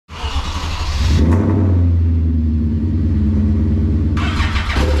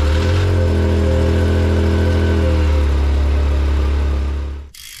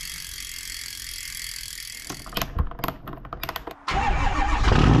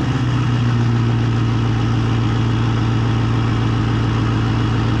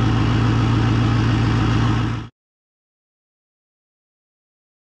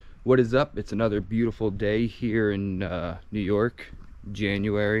What is up? It's another beautiful day here in New York,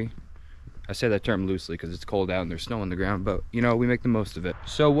 January. I say that term loosely because it's cold out and there's snow on the ground, but you know, we make the most of it.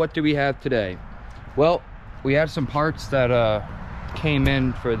 So what do we have today? Well, we had some parts that came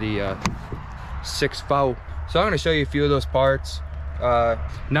in for the F250. So I'm going to show you a few of those parts.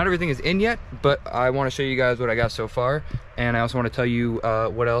 Not everything is in yet, but I want to show you guys what I got so far, and I also want to tell you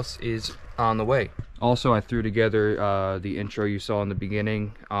what else is on the way. Also, I threw together the intro you saw in the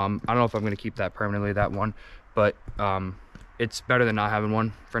beginning. I don't know if I'm going to keep that permanently, that one, but it's better than not having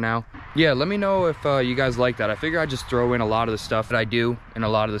one for now. Yeah, let me know if you guys like that. I figure I'd just throw in a lot of the stuff that I do and a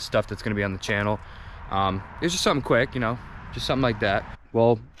lot of the stuff that's going to be on the channel. It's just something quick, you know, just something like that.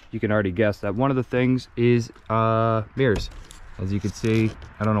 Well, you can already guess that one of the things is mirrors. As you can see,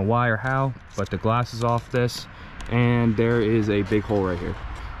 I don't know why or how, but the glass is off this, and there is a big hole right here.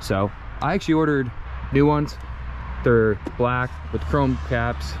 So I actually ordered new ones. They're black with chrome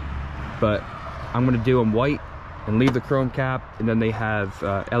caps, but I'm gonna do them white and leave the chrome cap, and then they have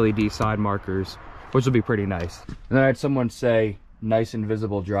LED side markers, which will be pretty nice. And then I had someone say nice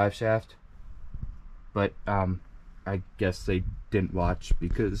invisible drive shaft, but I guess they didn't watch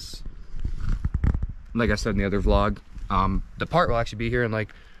because, like I said in the other vlog, the part will actually be here in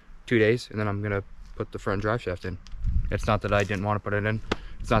like 2 days, and then I'm gonna put the front drive shaft in. It's not that I didn't want to put it in,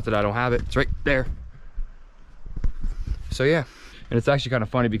 it's not that I don't have it, it's right there. So yeah, and it's actually kind of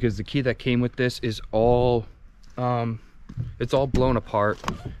funny because the key that came with this is all it's all blown apart,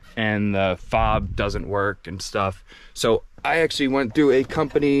 and the fob doesn't work and stuff. So I actually went through a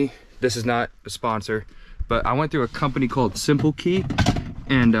company, this is not a sponsor, but I went through a company called Simple Key,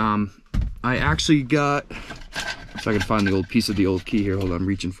 and I actually got, if I can find the old piece of the old key here, hold on, I'm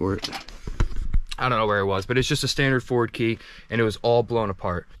reaching for it. I don't know where it was, but it's just a standard Ford key, and it was all blown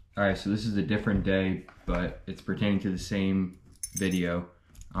apart. All right, so this is a different day, but it's pertaining to the same video.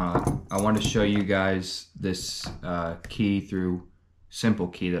 I want to show you guys this key through Simple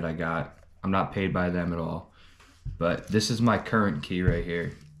Key that I got. I'm not paid by them at all, but this is my current key right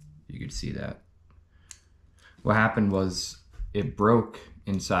here. You can see that. What happened was it broke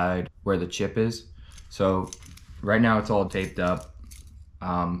inside where the chip is. So right now it's all taped up.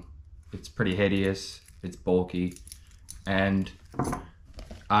 It's pretty hideous, it's bulky, and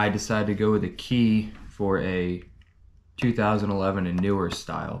I decided to go with a key for a 2011 and newer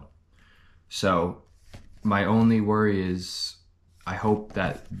style. So my only worry is I hope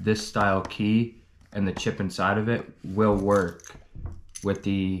that this style key and the chip inside of it will work with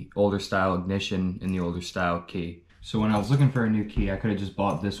the older style ignition and the older style key. So when I was looking for a new key, I could have just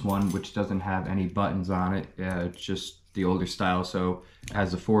bought this one, which doesn't have any buttons on it. It's just the older style, so it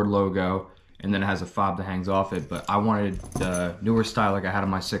has the Ford logo, and then it has a fob that hangs off it. But I wanted the newer style like I had on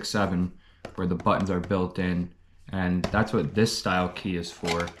my 6.7, where the buttons are built in, and that's what this style key is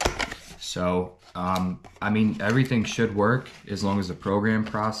for. So, I mean, everything should work as long as the program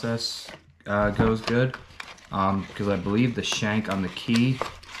process goes good, because I believe the shank on the key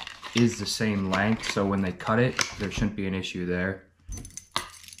is the same length, so when they cut it, there shouldn't be an issue there.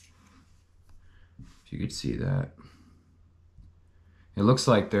 If you could see that. It looks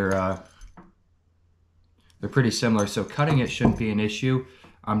like they're pretty similar, so cutting it shouldn't be an issue.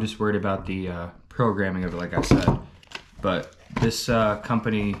 I'm just worried about the programming of it, like I said. But this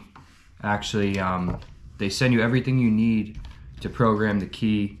company actually, they send you everything you need to program the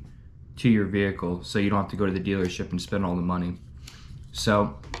key to your vehicle, so you don't have to go to the dealership and spend all the money.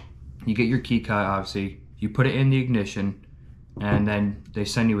 So you get your key cut, obviously, you put it in the ignition, and then they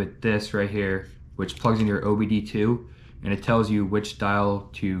send you with this right here, which plugs in your OBD2, and it tells you which dial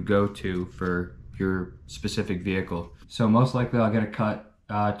to go to for your specific vehicle. So most likely I'll get a cut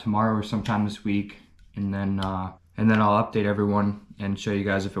tomorrow or sometime this week, and then I'll update everyone and show you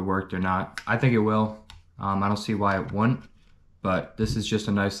guys if it worked or not. I think it will. I don't see why it wouldn't, but this is just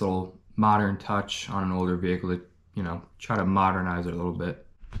a nice little modern touch on an older vehicle to, you know, try to modernize it a little bit.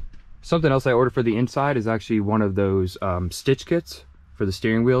 Something else I ordered for the inside is actually one of those stitch kits for the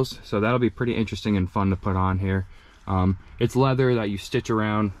steering wheels. So that'll be pretty interesting and fun to put on here. It's leather that you stitch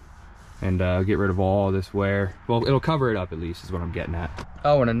around and get rid of all this wear. Well, it'll cover it up at least, is what I'm getting at.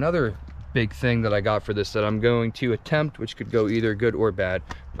 Oh, and another big thing that I got for this that I'm going to attempt, which could go either good or bad.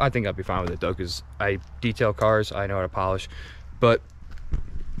 I think I'll be fine with it though, because I detail cars, I know how to polish. But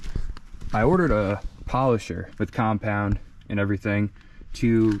I ordered a polisher with compound and everything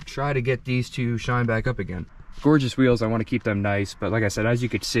to try to get these to shine back up again. Gorgeous wheels, I want to keep them nice, but like I said, as you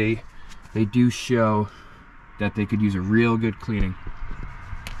could see, they do show that they could use a real good cleaning.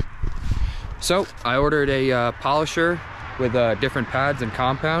 So I ordered a polisher with different pads and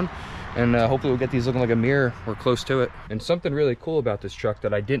compound, And hopefully we'll get these looking like a mirror or close to it. And something really cool about this truck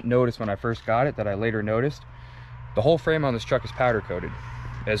that I didn't notice when I first got it, that I later noticed, the whole frame on this truck is powder coated,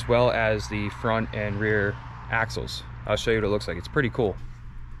 as well as the front and rear axles. I'll show you what it looks like. It's pretty cool.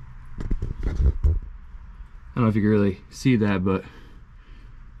 I don't know if you can really see that, but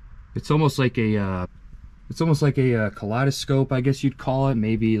it's almost like a kaleidoscope, I guess you'd call it.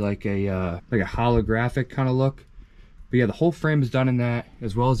 Maybe like a holographic kind of look. But yeah, the whole frame is done in that,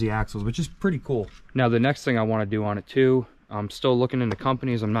 as well as the axles, which is pretty cool. Now, the next thing I want to do on it too, I'm still looking into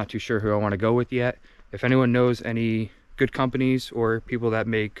companies. I'm not too sure who I want to go with yet. If anyone knows any good companies or people that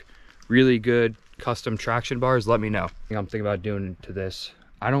make really good custom traction bars, let me know. I'm thinking about doing to this.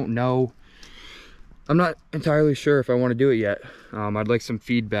 I don't know. I'm not entirely sure if I want to do it yet. I'd like some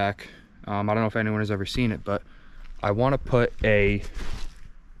feedback. I don't know if anyone has ever seen it, but I want to put a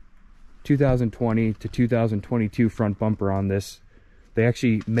 2020 to 2022 front bumper on this. They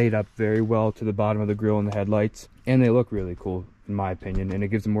actually made up very well to the bottom of the grille and the headlights, and they look really cool in my opinion, and it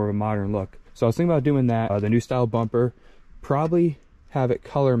gives them more of a modern look. So I was thinking about doing that. The new style bumper, probably have it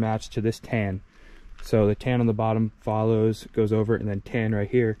color matched to this tan. So the tan on the bottom follows, goes over it, and then tan right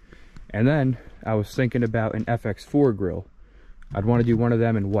here. And then I was thinking about an FX4 grille. I'd want to do one of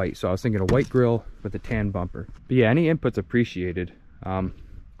them in white. So I was thinking a white grille with a tan bumper. But yeah, any input's appreciated.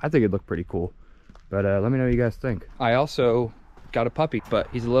 I think it'd look pretty cool, but let me know what you guys think. I also got a puppy, but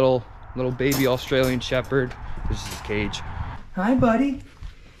he's a little baby Australian Shepherd. This is his cage. Hi, buddy.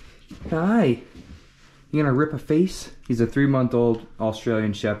 Hi. You gonna rip a face? He's a 3-month-old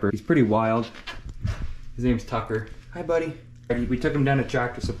Australian Shepherd. He's pretty wild. His name's Tucker. Hi, buddy. We took him down to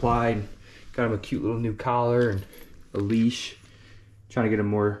Tractor Supply and got him a cute little new collar and a leash. Trying to get him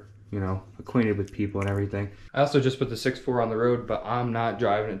more, you know, acquainted with people and everything. I also just put the 6.4 on the road, but I'm not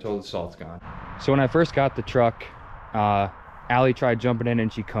driving until the salt's gone. So when I first got the truck, Allie tried jumping in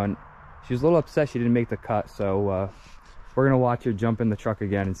and she couldn't. She was a little upset she didn't make the cut, so we're gonna watch her jump in the truck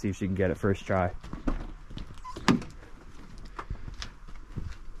again and see if she can get it first try.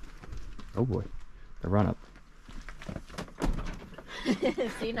 Oh boy, the run up.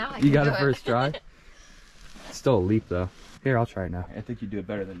 See, now I you got it first try? It's still a leap though. Here, I'll try it now. I think you do it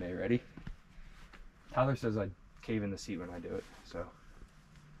better than me. Ready? Tyler says I cave in the seat when I do it, so I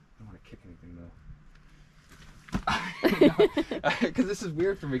don't want to kick anything though. Because this is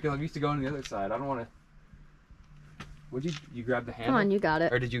weird for me, because I'm used to going to the other side. I don't want to. Would you grab the handle? Come on, you got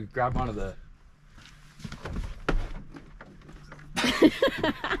it. Or did you grab onto the?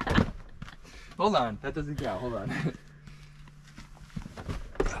 Hold on, that doesn't count. Hold on.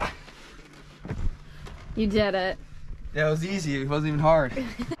 You did it. Yeah, it was easy. It wasn't even hard.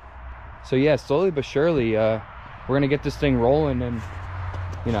 So yeah, slowly but surely, we're gonna get this thing rolling and,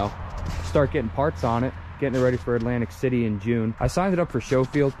 you know, start getting parts on it, getting it ready for Atlantic City in June. I signed it up for show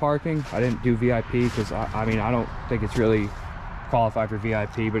field parking. I didn't do VIP because I mean, I don't think it's really qualified for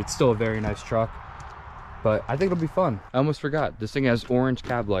VIP, but it's still a very nice truck. But I think it'll be fun. I almost forgot, this thing has orange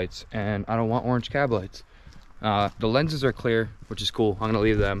cab lights, and I don't want orange cab lights. The lenses are clear, which is cool. I'm gonna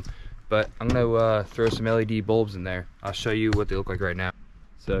leave them. But I'm gonna throw some LED bulbs in there. I'll show you what they look like right now.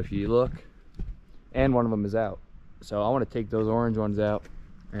 So if you look, and one of them is out. So I want to take those orange ones out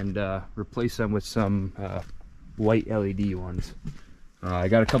and replace them with some white LED ones. I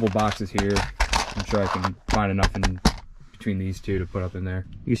got a couple boxes here. I'm sure I can find enough in between these two to put up in there.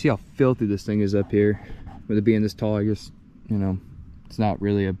 You can see how filthy this thing is up here. With it being this tall, I guess, you know, it's not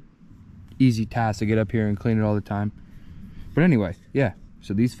really a easy task to get up here and clean it all the time. But anyway, yeah.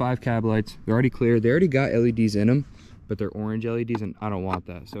 So these 5 cab lights, they're already clear. They already got LEDs in them, but they're orange LEDs, and I don't want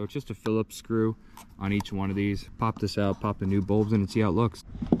that. So it's just a Phillips screw on each one of these. Pop this out, pop the new bulbs in, and see how it looks.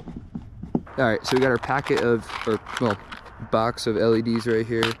 All right, so we got our packet of, or well, box of LEDs right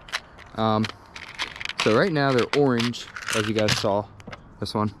here. So right now they're orange, as you guys saw.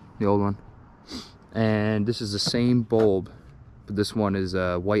 This one, the old one. And this is the same bulb, but this one is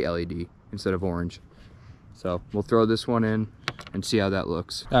a white LED instead of orange. So we'll throw this one in and see how that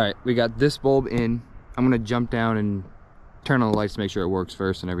looks. All right, we got this bulb in. I'm gonna jump down and turn on the lights to make sure it works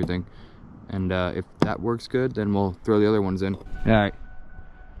first and everything. And if that works good, then we'll throw the other ones in. All right,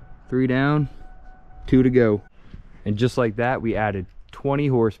 3 down, 2 to go. And just like that, we added 20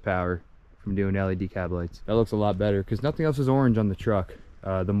 horsepower from doing LED cab lights. That looks a lot better because nothing else is orange on the truck.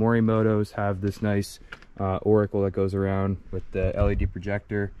 The Morimotos have this nice oracle that goes around with the LED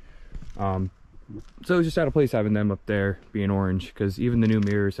projector. So it's just out of place having them up there being orange, because even the new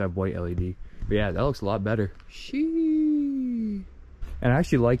mirrors have white LED. But yeah, that looks a lot better. Sheesh. And I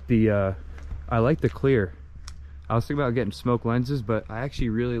actually like the I like the clear. I was thinking about getting smoke lenses, but I actually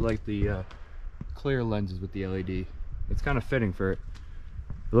really like the clear lenses with the LED. It's kind of fitting for it.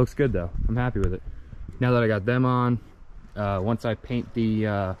 It looks good though. I'm happy with it. Now that I got them on, once I paint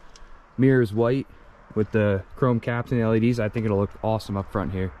the mirrors white with the chrome caps and the LEDs, I think it'll look awesome up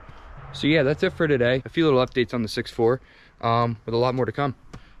front here. So yeah, that's it for today. A few little updates on the 6.4, with a lot more to come.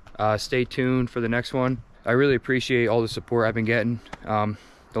 Stay tuned for the next one. I really appreciate all the support I've been getting.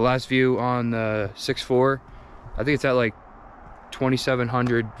 The last view on the 6.4, I think it's at like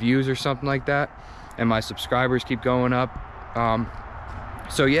 2,700 views or something like that, and my subscribers keep going up.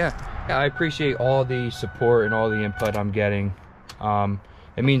 So yeah, I appreciate all the support and all the input I'm getting.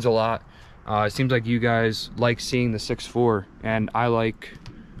 It means a lot. It seems like you guys like seeing the 6.4, and I like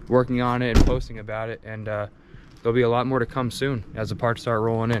working on it and posting about it, and there'll be a lot more to come soon as the parts start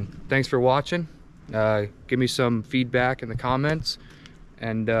rolling in. Thanks for watching. Give me some feedback in the comments,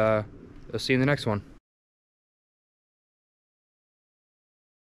 and I'll see you in the next one.